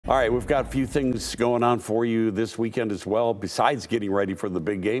All right, we've got a few things going on for you this weekend as well. Besides getting ready for the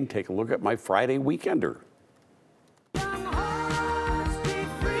big game, take a look at my Friday Weekender.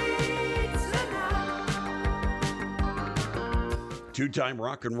 Two-time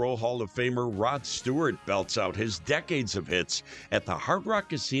Rock and Roll Hall of Famer Rod Stewart belts out his decades of hits at the Hard Rock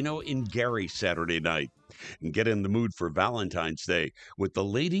Casino in Gary Saturday night. And get in the mood for Valentine's Day with the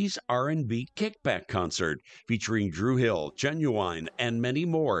Ladies R&B Kickback Concert featuring Drew Hill, Genuine, and many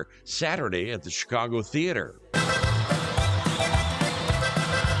more Saturday at the Chicago Theater.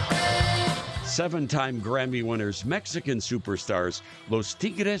 Seven-time Grammy winners Mexican superstars Los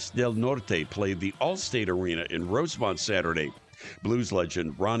Tigres del Norte played the Allstate Arena in Rosemont Saturday. Blues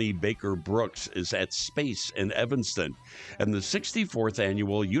legend Ronnie Baker Brooks is at Space in Evanston. And the 64th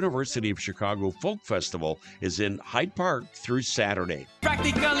annual University of Chicago Folk Festival is in Hyde Park through Saturday.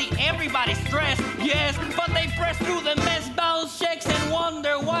 Practically everybody's stressed, yes, but they press through the mess, bounce checks, and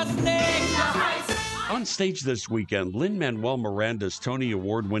wonder what's next. On stage this weekend, Lin-Manuel Miranda's Tony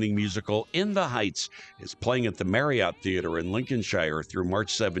Award-winning musical In the Heights is playing at the Marriott Theater in Lincolnshire through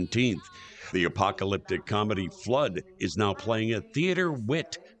March 17th. The apocalyptic comedy Flood is now playing at Theater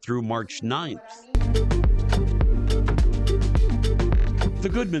Wit through March 9th. The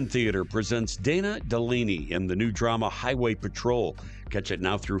Goodman Theater presents Dana Delaney in the new drama Highway Patrol. Catch it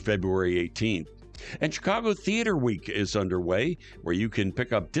now through February 18th. And Chicago Theater Week is underway, where you can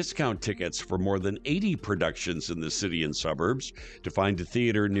pick up discount tickets for more than 80 productions in the city and suburbs. To find a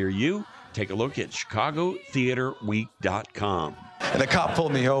theater near you, take a look at chicagotheaterweek.com. And the cop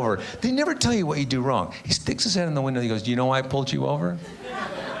pulled me over. They never tell you what you do wrong. He sticks his head in the window. He goes, "Do you know why I pulled you over?"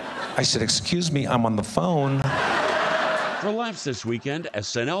 I said, "Excuse me, I'm on the phone." For laughs this weekend,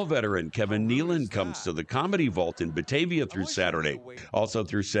 SNL veteran Kevin Nealon comes to the Comedy Vault in Batavia through Saturday. Also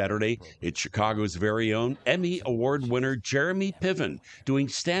through Saturday, it's Chicago's very own Emmy Award winner Jeremy Piven doing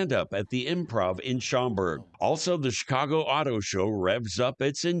stand-up at the Improv in Schaumburg. Also, the Chicago Auto Show revs up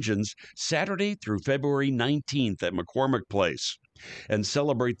its engines Saturday through February 19th at McCormick Place. And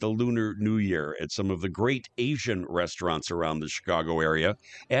celebrate the Lunar New Year at some of the great Asian restaurants around the Chicago area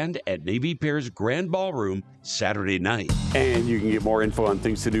and at Navy Pier's Grand Ballroom Saturday night. And you can get more info on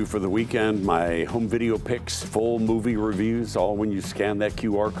things to do for the weekend, my home video picks, full movie reviews, all when you scan that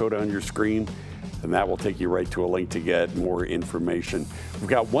QR code on your screen. And that will take you right to a link to get more information. We've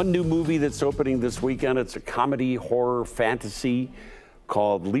got one new movie that's opening this weekend. It's a comedy, horror, fantasy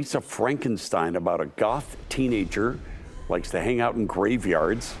called Lisa Frankenstein, about a goth teenager likes to hang out in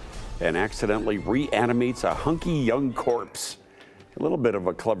graveyards and accidentally reanimates a hunky young corpse. A little bit of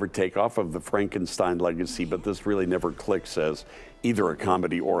a clever takeoff of the Frankenstein legacy, but this really never clicks as either a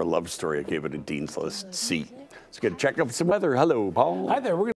comedy or a love story. I gave it a Dean's List C. Let's get a check of some weather. Hello, Paul. Hi there.